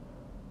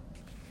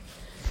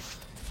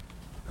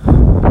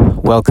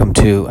welcome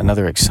to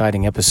another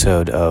exciting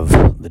episode of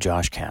the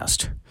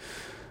JoshCast.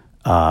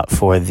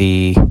 For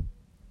the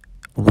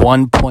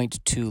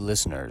 1.2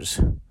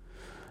 listeners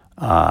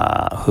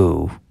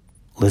who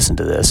listen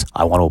to this,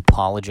 I want to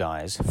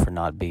apologize for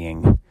not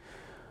doing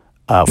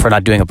a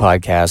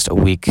podcast a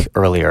week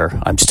earlier.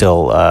 I'm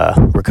still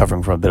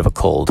recovering from a bit of a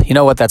cold. You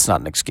know what? That's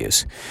not an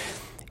excuse.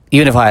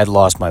 Even if I had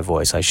lost my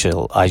voice, I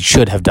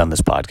should have done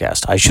this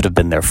podcast. I should have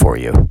been there for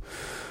you.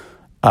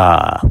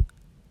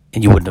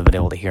 And you wouldn't have been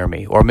able to hear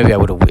me. Or maybe it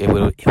would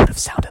have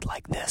sounded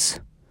like this.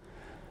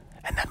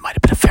 And that might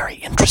have been a very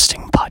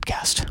interesting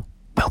podcast.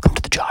 Welcome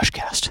to the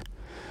JoshCast.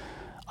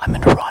 I'm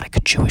an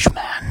erotic Jewish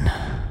man.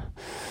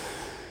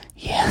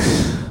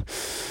 Yes.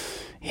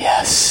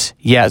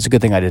 Yeah, it's a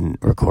good thing I didn't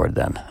record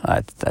then.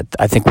 I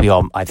think I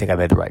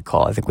made the right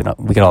call. I think we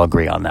can all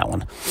agree on that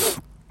one.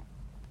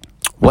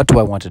 What do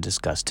I want to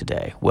discuss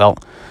today? Well,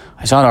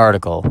 I saw an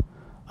article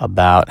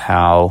about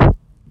how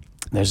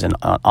there's an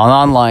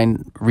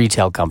online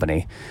retail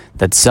company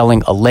that's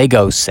selling a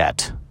Lego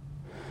set.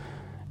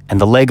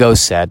 And the Lego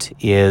set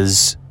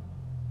is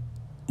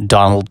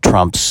Donald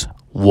Trump's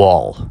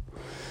wall.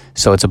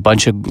 So it's a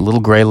bunch of little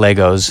gray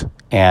Legos,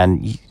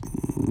 and,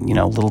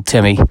 little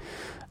Timmy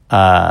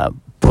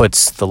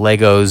puts the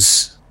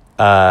Legos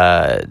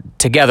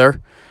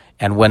together.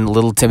 And when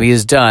little Timmy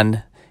is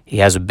done, he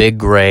has a big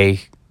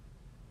gray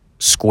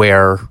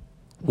square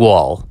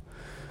wall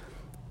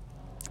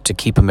to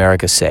keep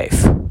America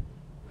safe.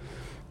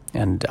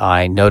 And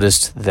I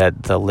noticed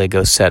that the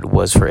Lego set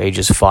was for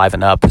ages 5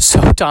 and up,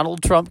 so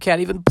Donald Trump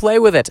can't even play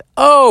with it.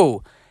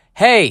 Oh,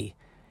 hey,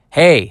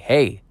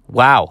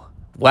 wow.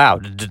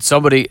 Did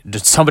somebody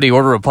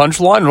order a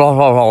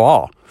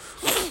punchline?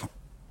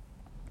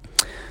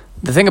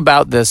 The thing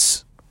about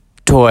this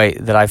toy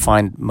that I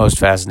find most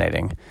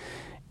fascinating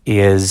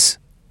is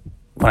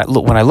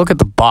when I look at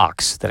the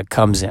box that it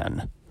comes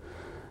in,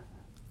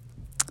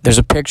 there's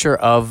a picture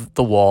of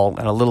the wall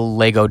and a little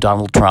Lego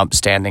Donald Trump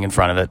standing in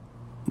front of it,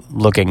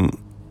 looking,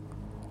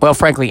 well,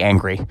 frankly,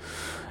 angry.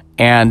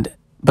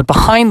 But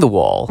behind the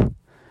wall,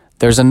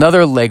 there's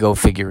another Lego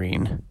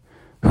figurine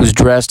who's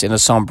dressed in a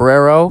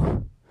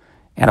sombrero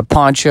and a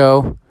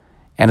poncho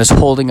and is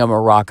holding a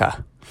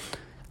maraca.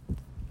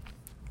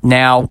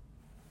 Now,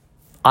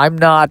 I'm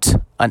not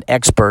an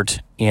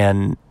expert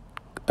in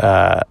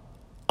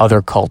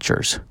other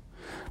cultures,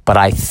 but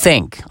I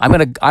think I'm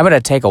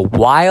gonna take a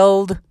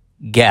wild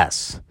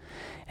guess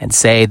and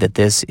say that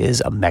this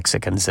is a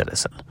Mexican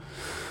citizen.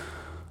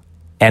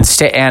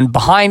 And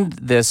behind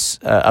this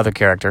other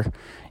character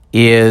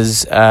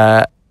is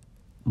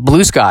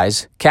blue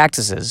skies,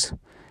 cactuses,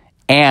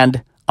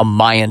 and a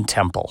Mayan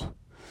temple.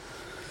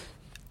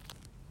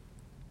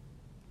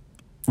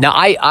 Now,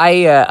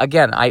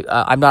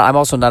 I'm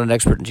also not an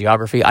expert in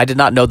geography. I did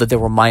not know that there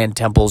were Mayan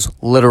temples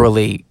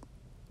literally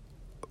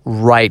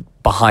right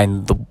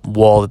behind the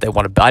wall that they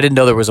want to. I didn't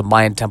know there was a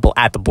Mayan temple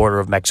at the border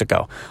of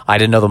Mexico. I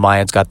didn't know the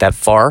Mayans got that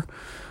far.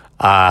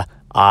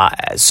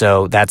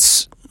 So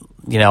that's.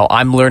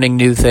 I'm learning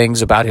new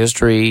things about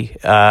history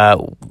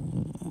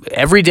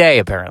every day,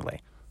 apparently.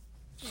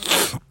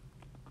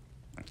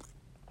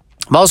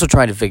 I'm also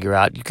trying to figure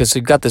out, because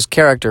you've got this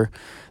character,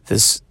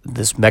 this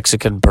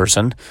Mexican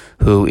person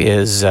who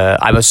is,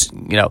 that's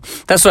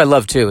what I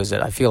love too, is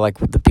that I feel like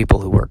the people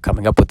who were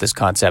coming up with this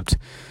concept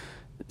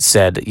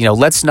said,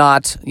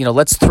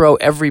 let's throw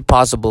every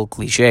possible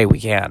cliche we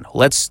can.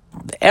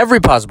 Every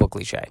possible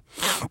cliche.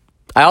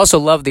 I also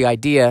love the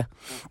idea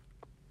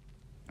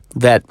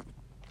that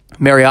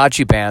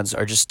mariachi bands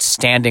are just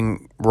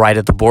standing right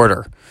at the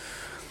border.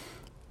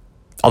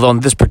 Although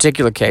in this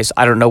particular case,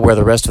 I don't know where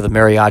the rest of the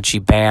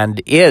mariachi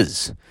band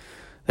is.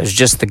 There's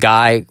just the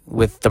guy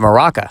with the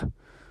maraca.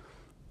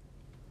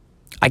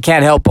 I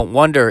can't help but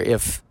wonder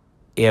if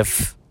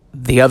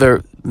the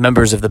other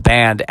members of the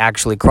band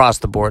actually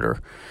crossed the border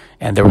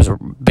and there was a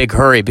big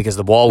hurry because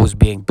the wall was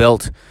being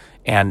built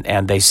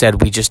and they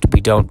said, we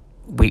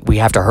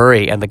have to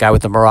hurry. And the guy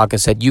with the maraca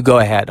said, you go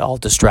ahead, I'll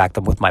distract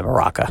them with my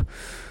maraca.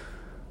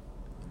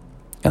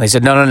 And they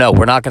said, no,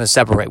 we're not going to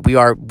separate. We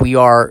are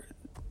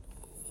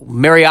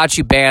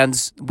mariachi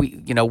bands.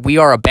 We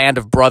are a band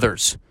of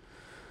brothers,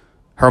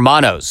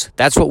 hermanos.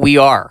 That's what we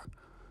are.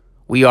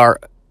 We are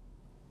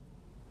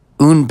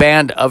un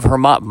band of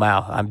hermanos.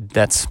 Wow,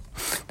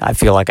 I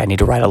feel like I need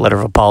to write a letter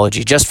of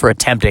apology just for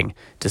attempting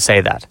to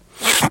say that.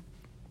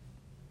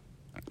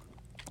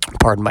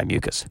 Pardon my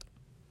mucus.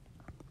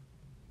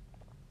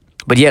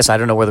 But yes, I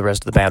don't know where the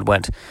rest of the band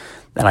went.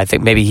 And I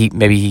think maybe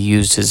he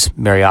used his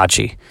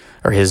mariachi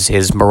or his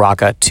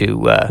maraca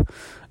to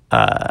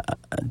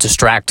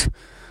distract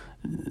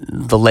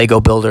the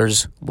Lego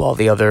builders while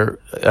the other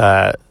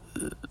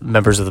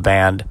members of the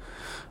band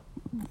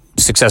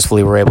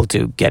successfully were able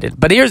to get it.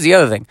 But here's the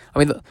other thing. I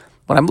mean,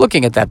 when I'm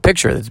looking at that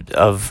picture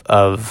of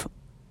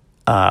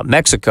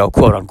Mexico,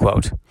 quote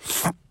unquote,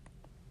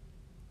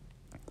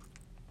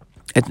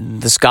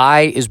 the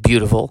sky is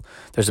beautiful.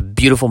 There's a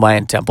beautiful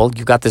Mayan temple.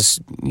 You've got this,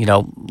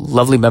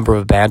 lovely member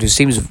of a band who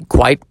seems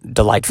quite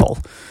delightful.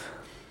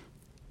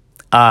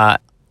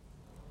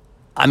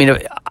 I mean,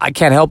 I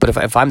can't help it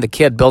if I'm the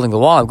kid building the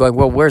wall. I'm going,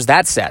 well, where's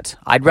that set?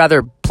 I'd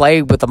rather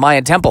play with the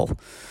Mayan temple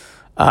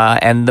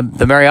and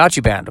the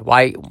mariachi band.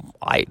 Why?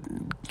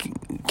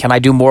 Can I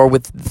do more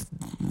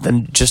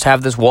than just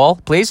have this wall,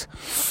 please?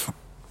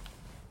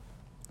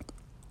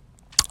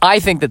 I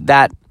think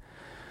that,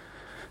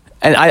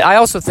 and I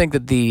also think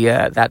that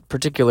that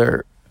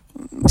particular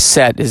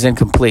set is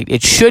incomplete.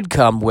 It should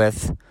come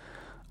with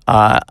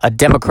a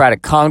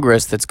Democratic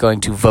Congress that's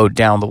going to vote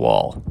down the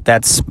wall. I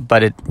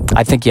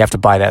think you have to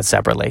buy that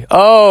separately.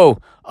 Oh!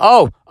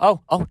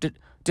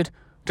 Did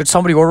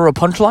somebody order a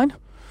punchline?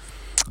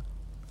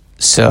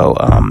 So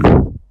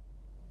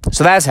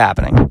that's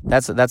happening.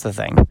 That's the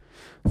thing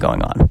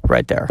going on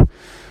right there.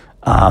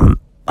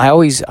 I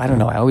always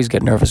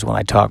get nervous when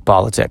I talk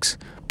politics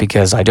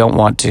because I don't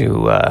want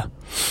to.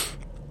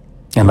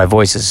 And my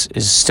voice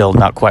is still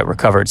not quite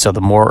recovered. So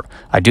the more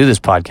I do this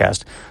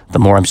podcast, the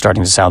more I'm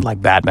starting to sound like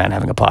Batman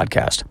having a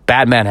podcast.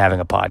 Batman having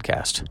a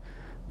podcast.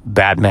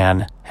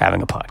 Batman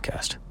having a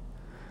podcast.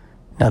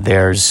 Now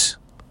that'd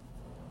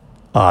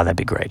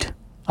be great.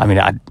 I mean,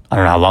 I don't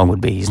know how long it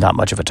would be. He's not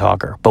much of a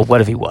talker. But what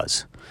if he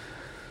was?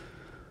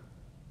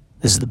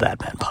 This is the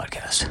Batman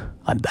podcast.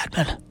 I'm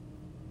Batman.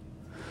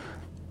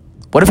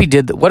 What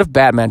if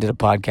Batman did a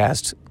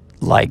podcast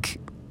like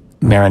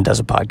Marin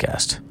does a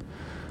podcast?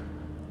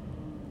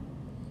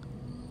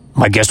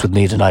 My guest with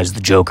me tonight is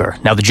the Joker.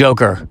 Now, the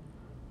Joker.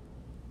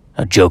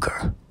 A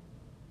Joker.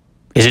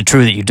 Is it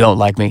true that you don't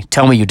like me?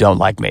 Tell me you don't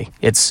like me.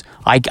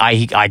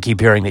 I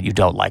keep hearing that you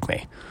don't like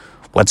me.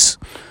 What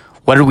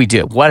did we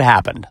do? What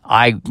happened?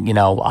 I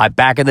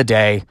back in the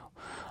day,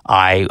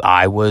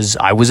 I was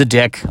a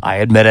dick. I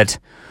admit it.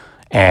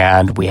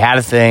 And we had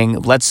a thing.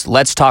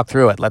 Let's talk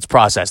through it. Let's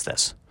process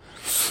this.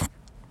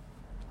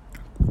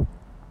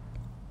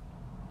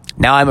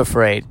 Now I'm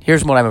afraid.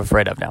 Here's what I'm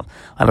afraid of now.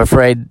 I'm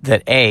afraid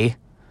that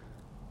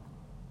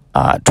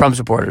Trump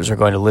supporters are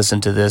going to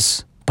listen to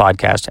this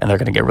podcast and they're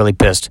going to get really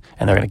pissed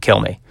and they're going to kill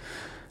me.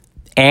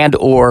 And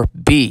or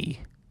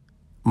B,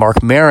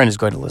 Mark Maron is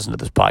going to listen to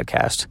this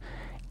podcast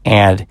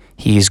and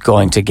he's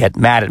going to get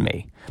mad at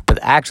me. But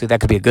actually that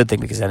could be a good thing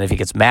because then if he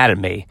gets mad at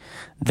me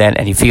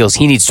and he feels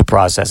he needs to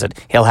process it,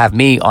 he'll have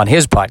me on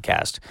his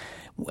podcast,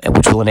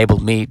 which will enable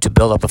me to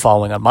build up a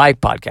following on my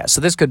podcast.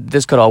 So this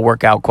could all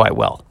work out quite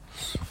well.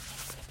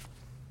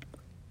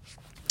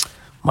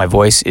 My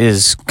voice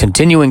is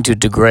continuing to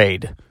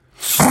degrade.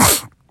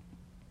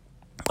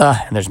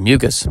 And there's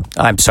mucus.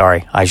 I'm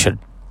sorry. I should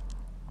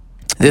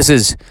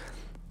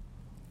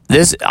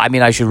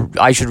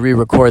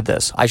re-record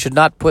this. I should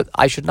not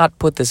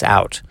put this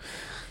out.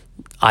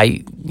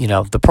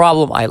 The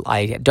problem,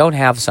 I don't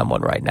have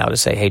someone right now to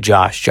say, hey,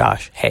 Josh,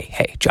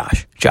 hey,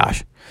 Josh,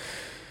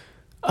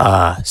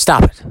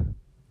 stop it.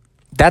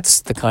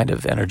 That's the kind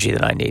of energy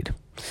that I need.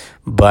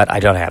 But I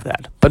don't have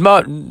that.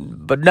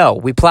 But no,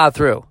 we plow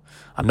through.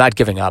 I'm not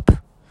giving up.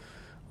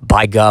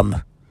 By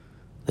gum,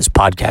 this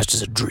podcast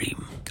is a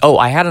dream. Oh,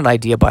 I had an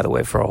idea, by the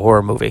way, for a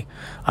horror movie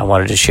I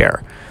wanted to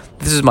share.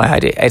 This is my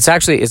idea. It's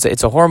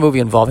a horror movie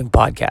involving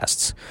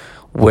podcasts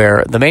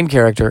where the main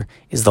character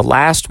is the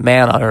last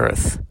man on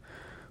earth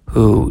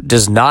who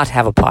does not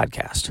have a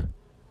podcast.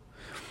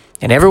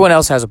 And everyone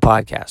else has a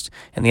podcast.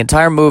 And the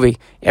entire movie,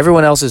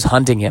 everyone else is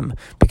hunting him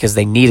because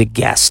they need a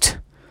guest.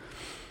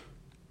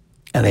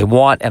 And they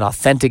want an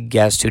authentic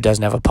guest who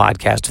doesn't have a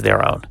podcast of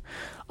their own.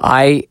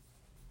 I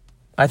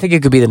think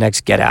it could be the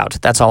next Get Out.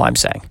 That's all I'm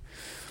saying.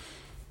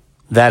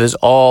 That is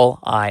all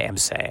I am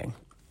saying.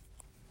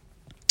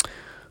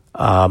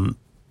 There's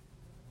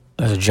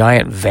a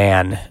giant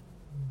van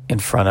in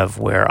front of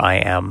where I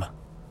am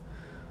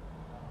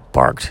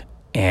parked.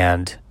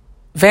 And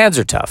vans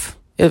are tough.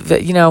 If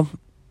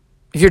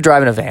you're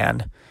driving a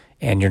van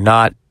and you're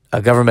not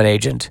a government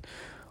agent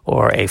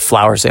or a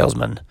flower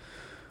salesman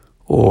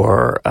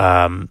or,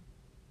 a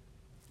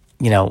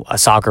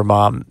soccer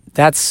mom,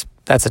 that's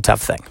a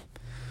tough thing.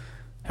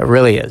 It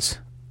really is.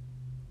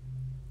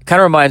 It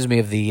kind of reminds me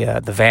of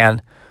the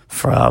van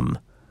from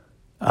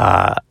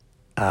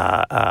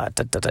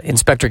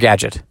Inspector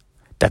Gadget.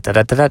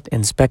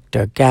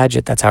 Inspector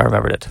Gadget. That's how I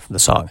remembered it from the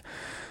song.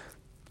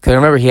 Because I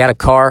remember he had a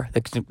car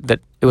that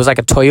it was like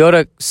a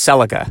Toyota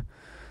Celica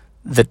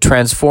that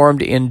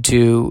transformed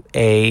into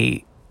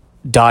a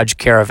Dodge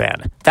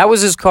Caravan. That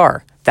was his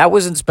car. That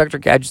was Inspector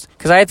Gadget.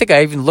 Because I think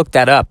I even looked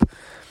that up.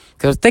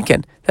 Because I was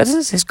thinking,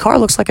 his car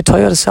looks like a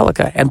Toyota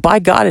Celica. And by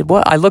God, it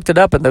was. I looked it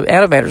up and the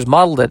animators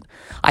modeled it.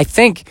 I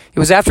think it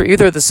was after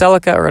either the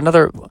Celica or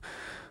another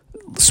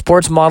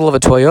sports model of a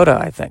Toyota,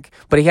 I think.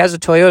 But he has a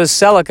Toyota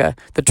Celica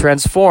that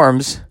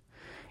transforms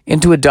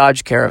into a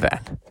Dodge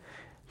Caravan.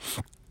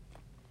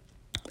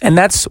 And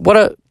that's what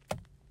a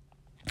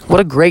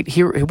great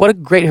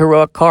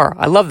heroic car.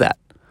 I love that.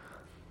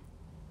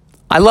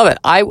 I love it.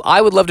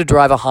 I would love to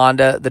drive a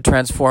Honda that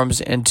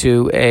transforms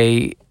into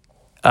a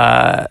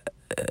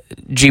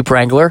Jeep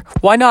Wrangler.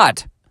 Why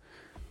not?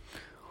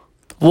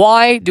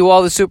 Why do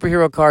all the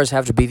superhero cars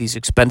have to be these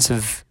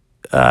expensive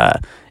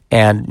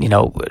and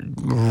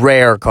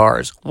rare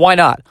cars? Why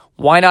not?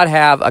 Why not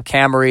have a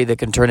Camry that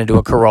can turn into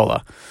a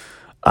Corolla?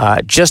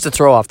 just to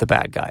throw off the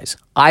bad guys.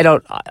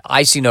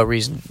 I see no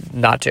reason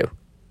not to.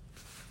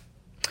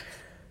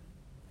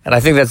 And I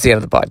think that's the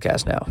end of the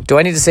podcast now. Do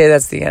I need to say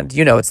that's the end?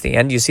 You know it's the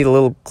end. You see the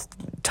little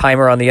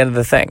timer on the end of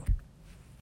the thing.